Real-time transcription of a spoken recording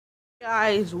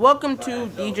Guys, welcome to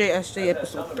DJ SJ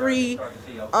episode 3.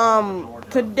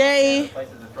 Today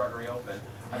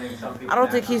I don't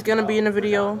think he's gonna be in the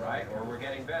video. I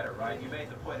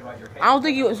don't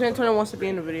think Santoino wants to be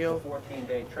in the video.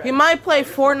 He might play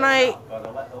Fortnite,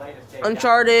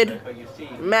 Uncharted,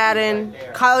 Madden,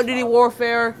 Call of Duty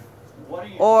Warfare,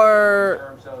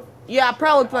 or yeah,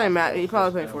 probably playing Madden. He's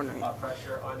probably playing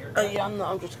Fortnite. Yeah,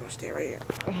 I'm just gonna stay right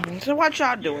here. So what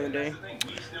y'all doing today?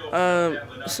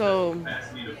 So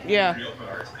yeah,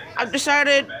 I've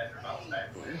decided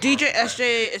DJ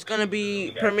SJ is gonna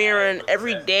be premiering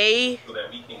every day,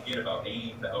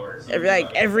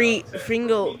 every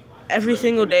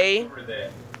single day.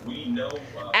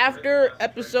 After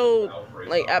episode,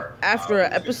 after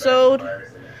an episode,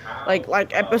 like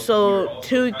episode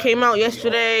 2 came out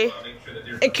yesterday.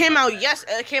 It came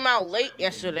out late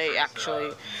yesterday,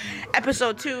 actually.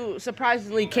 Episode 2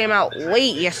 surprisingly came out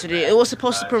late yesterday. It was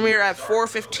supposed to premiere at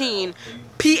 4:15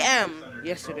 p.m.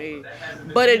 yesterday,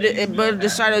 but it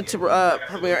decided to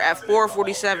premiere at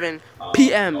 4:47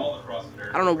 p.m. I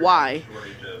don't know why.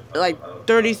 Like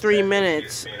 33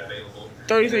 minutes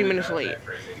late.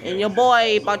 And your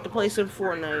boy about to play some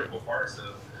Fortnite.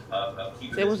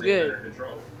 It was good.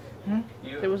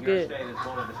 It was good.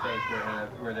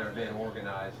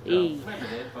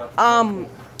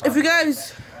 If you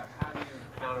guys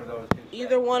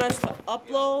either want us to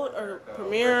upload or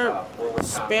premiere,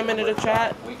 spam it in the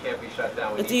chat.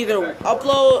 It's either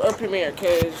upload or premiere,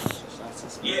 cause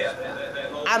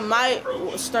I might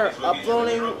start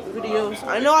uploading videos.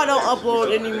 I know I don't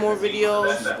upload any more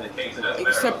videos,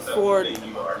 except for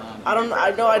I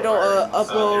know I don't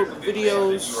upload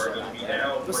videos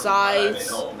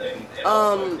besides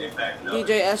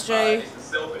DJ SJ.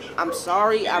 I'm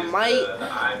sorry, I might.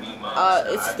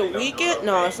 It's the weekend.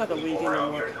 No, it's not the weekend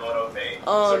anymore.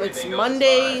 It's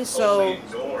Monday, so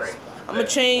I'm gonna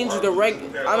change that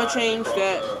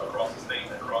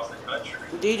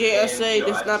DJ SJ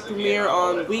does not premiere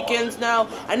on weekends now.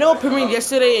 I know it premiered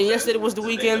yesterday, and yesterday was the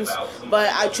weekends,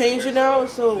 but I changed it now.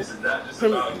 So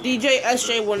DJ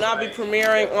SJ will not be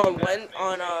premiering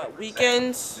on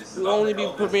weekends. We'll only be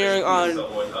premiering on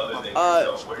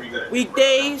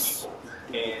weekdays.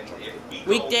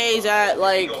 Weekdays at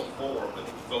like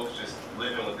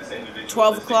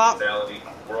 12 o'clock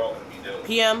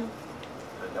p.m.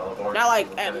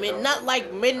 Not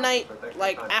like midnight,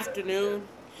 like afternoon.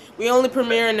 We only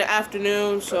premiere in the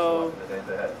afternoon, so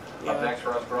yeah.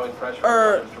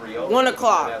 Or 1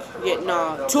 o'clock. Yeah,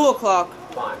 no, 2 o'clock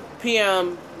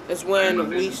p.m. is when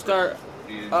we start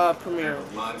premiering.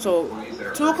 So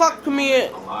 2 o'clock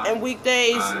premiere, and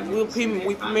weekdays we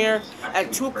premiere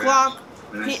at 2 o'clock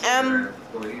p.m.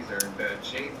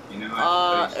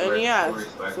 And yeah,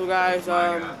 so guys,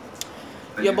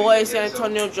 your boy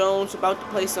Santoino Jones about to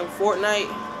play some Fortnite.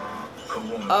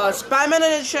 Spam it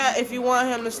in the chat if you want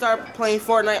him to start playing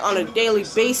Fortnite on a daily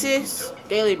basics.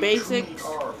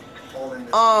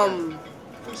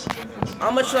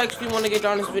 How much likes do you want to get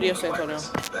on this video, Santoino?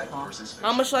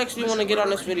 How much likes do you want to get on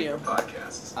this video?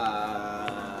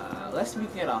 Let's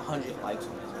get 100 likes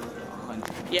on this video.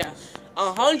 100. Yeah,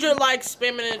 100 likes.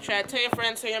 Spam it in the chat. Tell your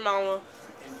friends, tell your mama,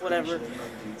 whatever.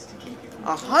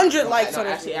 100 likes on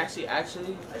this. Actually, I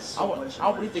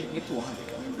really think we get to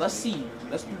 100. Let's see.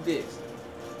 Let's do this.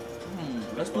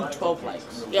 Let's do 12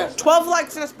 likes. Yeah, 12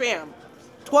 likes in a spam.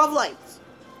 12 likes.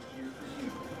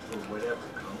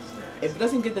 If it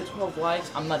doesn't get the 12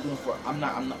 likes, I'm not doing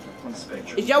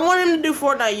Fortnite. If y'all want him to do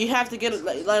Fortnite, you have to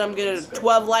let him get it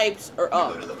 12 likes or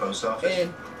up.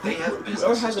 And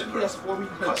whoever has a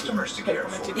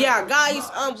PS4, yeah, guys,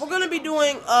 we're gonna be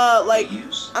doing I'm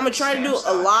gonna try to do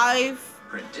a live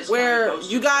where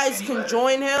you guys can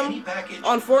join him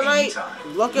on Fortnite.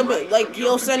 Look at it, like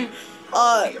he'll send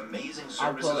he'll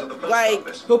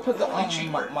put the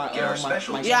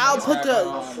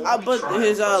I'll put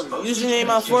his username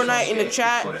on Fortnite in the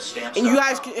chat, and you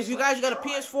guys can, if you guys got a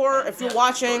PS4, if you're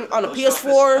watching on a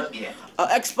PS4,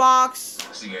 Xbox,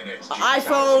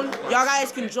 iPhone, y'all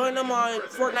guys can join them on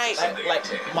Fortnite. Like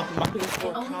my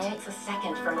PS4 account,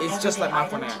 it's just like my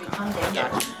Fortnite account.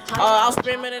 I'll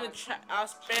spam it in the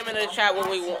chat. When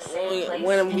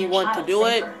we want to do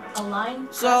it.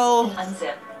 So.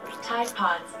 Tide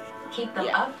pods. Keep them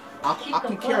up. I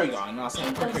can carry y'all. You know what I'm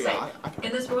saying? I can carry y'all.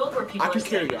 In this world where people I can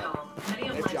carry y'all. many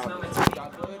of life's moments are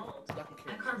normal.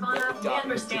 At Carvana, we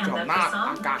understand that for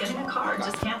some, getting a car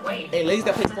just can't wait. Hey, ladies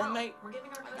that play Fortnite, we're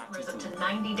giving our customers up to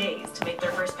 90 days to make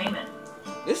their first payment.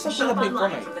 There's something that play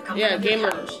Fortnite. Yeah,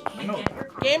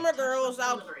 gamer girls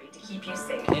out.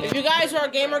 If you guys are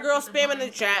gamer girls, spam in the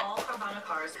chat.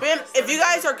 Spam. If you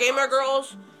guys are gamer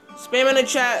girls, spam in the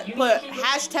chat. Put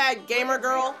hashtag gamer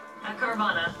girl. At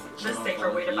Carvana, the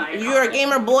safer way to buy a If car. you're a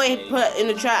gamer boy, put in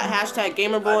the chat hashtag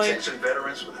gamer boy. Attention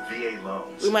veterans with VA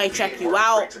loans. We might check VA you mortgage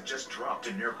out. rates have just dropped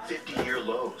to near 50-year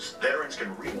lows. Veterans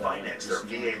can refinance their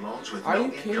VA loans with Are no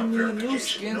you kidding income me? verification, New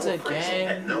skins no appraisal,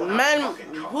 again? and no Man, out-of-pocket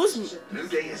who's- costs. New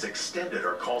Day has extended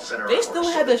our call center They hours still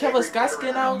so have the that Travis every Scott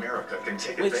veteran skin out, in America can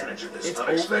take which advantage of this it's over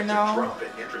unexpected now. drop in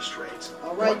interest rates.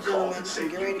 All right, One call gentlemen, can save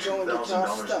get you ready to go and get y'all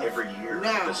 $2,000 stuff. every year.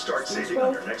 Now, To start since saving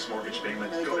on folks- your next mortgage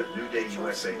payment, Now go to get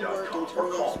newdayusa.com to work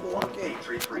or call and turn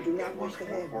that sport I do not wish to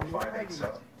have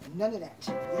 1-833-814-4587. none of that.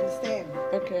 You understand me?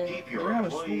 Okay. Keep your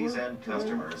employees and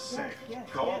customers safe.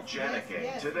 Call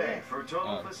Janicane today for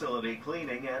total facility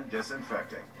cleaning and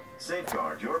disinfecting.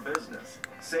 Safeguard your business.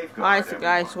 Safeguard Alright, so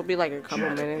guys, everyone. we'll be like a couple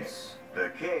Janicane, minutes.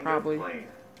 the king Probably. of clean.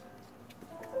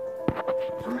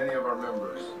 For many of our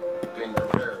members, being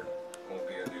prepared won't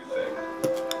be a new thing.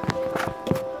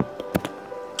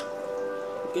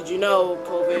 Did you know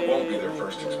It won't be their COVID,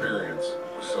 first experience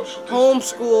with social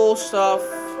distancing. homeschool stuff,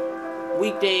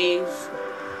 weekdays,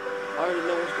 already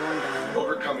know what's going down.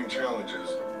 Overcoming challenges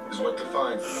is what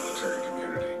defines the military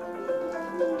community.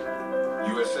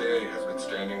 USAA has been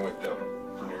standing with them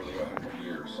for nearly 100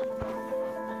 years,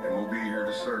 and we'll be here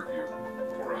to serve you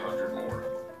for 100 more.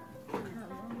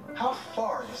 How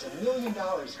far does $1 million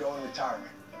go in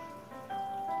retirement?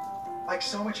 Like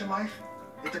so much in life,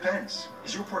 it depends.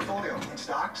 Is your portfolio in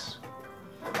stocks,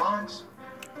 bonds,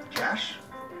 cash,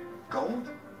 gold?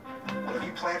 Or have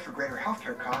you planned for greater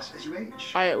healthcare costs as you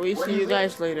age? Alright, we Where see do you live?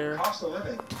 guys later. Cost of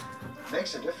living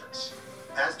makes a difference,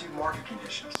 as do market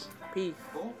conditions. Peace.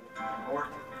 Bull or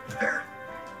bear?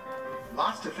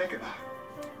 Lots to think about.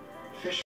 Fish